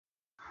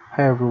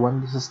Hi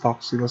everyone, this is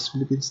Toxilos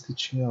Philippines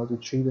teaching you how to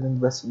trade and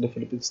invest in the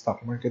Philippine stock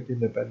market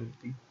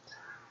independently.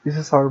 This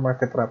is our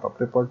market wrap-up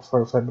report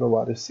for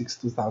February 6,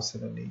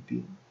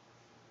 2018.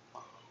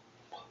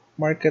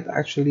 Market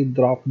actually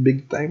dropped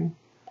big time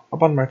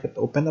upon market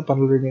open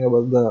upon learning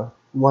about the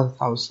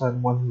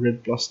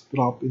 1,100 plus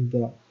drop in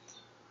the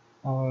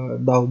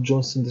Dow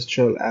Jones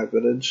Industrial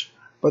Average,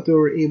 but we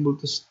were able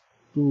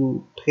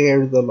to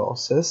pair the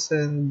losses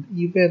and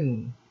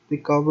even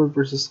recover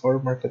versus our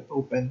market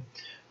open.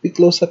 We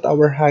closed at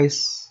our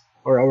highs,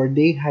 or our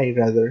day high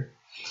rather,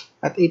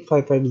 at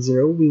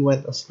 8550. We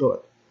went as low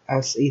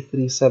as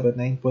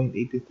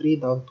 8379.83,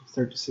 down to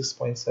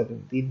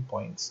 36.17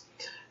 points.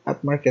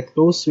 At market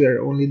close, we are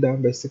only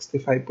down by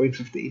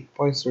 65.58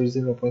 points, or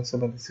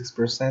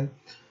 0.76%.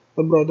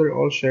 The broader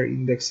all-share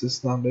index is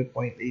down by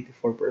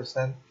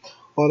 0.84%.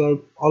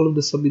 All of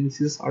the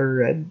sub-indices are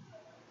red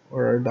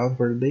or are down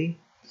for the day,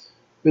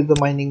 with the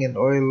mining and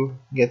oil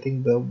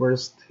getting the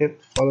worst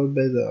hit, followed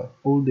by the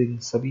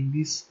holding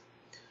sub-indices.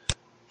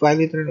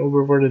 Value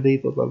turnover for the day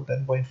totaled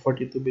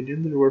 10.42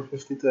 billion. There were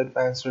 52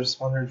 advancers,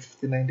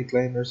 159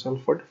 decliners, while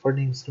 44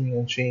 names remain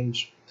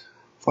unchanged.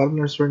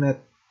 Foreigners were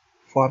net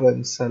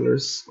foreign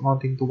sellers,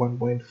 amounting to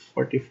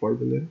 1.44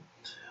 billion.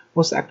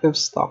 Most active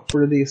stock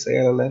for the day is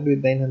ALN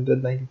with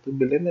 992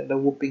 billion and a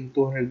whopping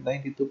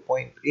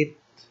 292.8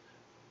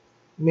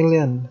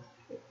 million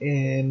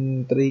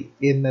in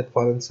net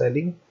foreign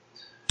selling.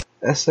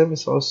 SM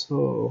is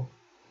also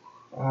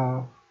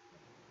uh,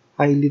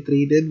 highly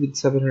traded with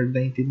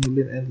 719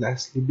 million, and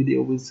lastly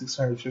BDO with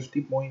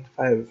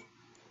 650.5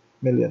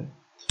 million.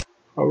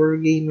 Our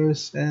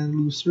gainers and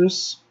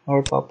losers,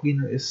 our top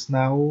gainer is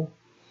now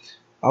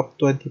up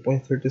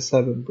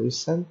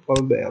 20.37%,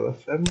 followed by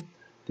LFM.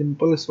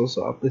 Dimple is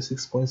also up by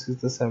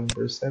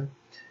 6.67%,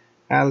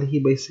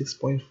 ALHI by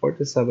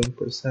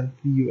 6.47%,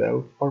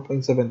 PUL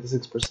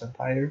 4.76%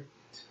 higher.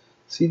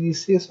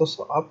 CDC is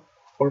also up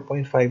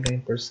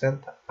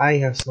 4.59%, I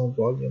has no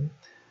volume,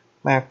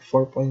 MAC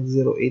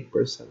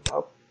 4.08%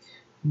 up.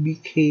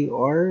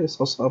 BKR is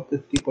also up to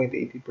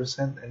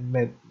 3.80%, and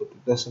MED, but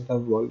it doesn't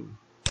have volume.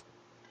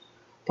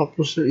 Top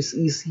loser is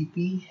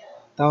ECP,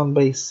 down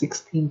by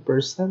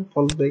 16%,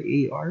 followed by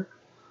AR,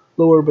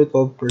 lower by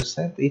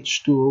 12%.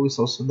 H2O is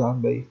also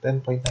down by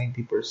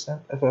 10.90%.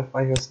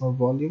 FFI has no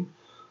volume,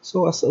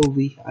 so as OV.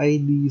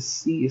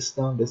 IDC is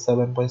down by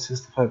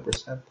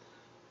 7.65%.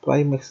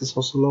 Primex is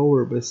also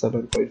lower by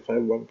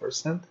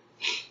 7.51%.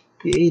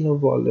 PA no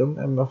volume,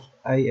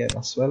 MFIN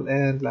as well,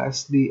 and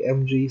lastly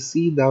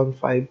MJC down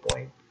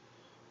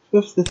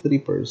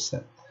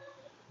 5.53%.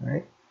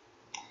 Right?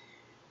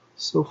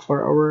 So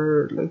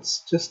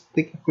let's just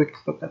take a quick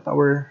look at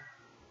our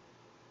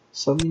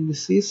sub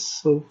indices.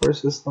 So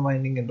first is the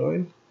mining and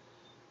oil.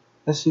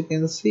 As you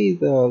can see,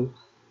 the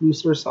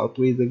losers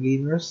outweigh the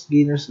gainers.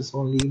 Gainers is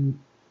only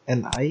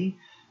NI,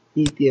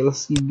 ATL,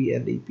 CB,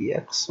 and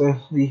APX. So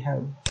we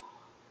have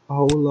a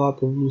whole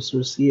lot of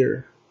losers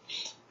here.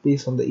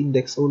 Based on the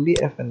index only,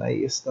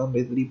 FNI is down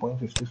by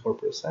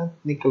 3.54%,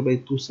 nickel by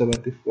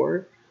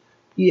 2.74,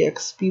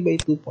 PXP by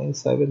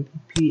 2.70,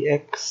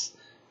 PX,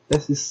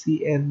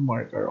 SEC, and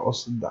MARK are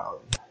also down.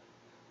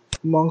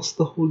 Amongst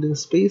the holding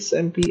space,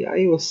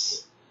 MPI,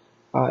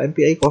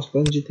 Costco,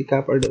 and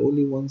GTCap are the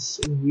only ones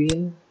in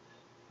green,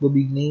 the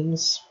big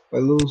names.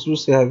 While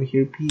losers, you have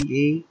here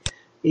PA,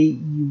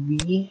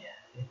 AEV,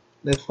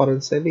 net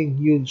foreign selling,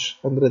 huge,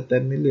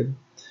 110 million.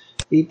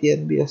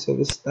 ATNB as well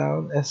is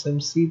down,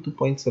 SMC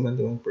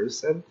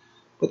 2.71%,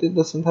 but it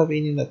doesn't have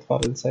any net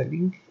foreign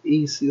selling.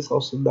 AC is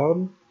also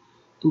down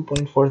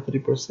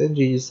 2.43%,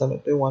 GG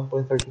Summit by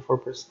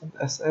 1.34%,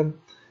 SM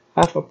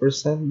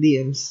 0.5%,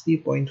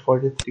 DMC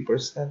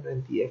 0.43%,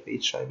 and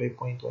TFHI by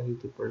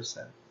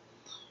 0.22%.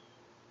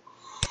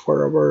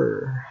 For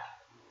our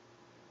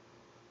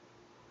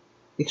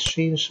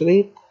exchange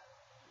rate,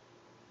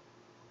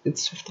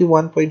 it's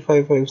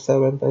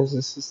 51.557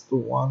 pesos to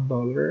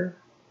 $1.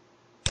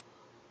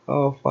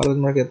 Foreign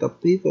market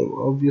update.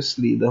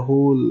 Obviously, the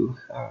whole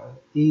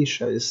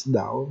Asia is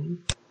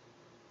down.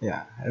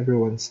 Yeah,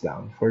 everyone's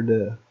down for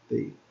the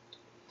day.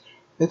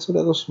 Next, so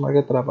that was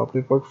market wrap-up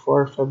report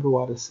for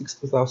February 6,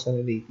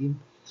 2018.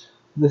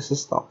 This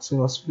is Stocks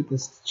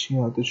Philippines teaching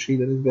you how to trade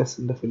and invest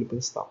in the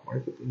Philippine stock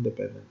market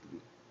independently.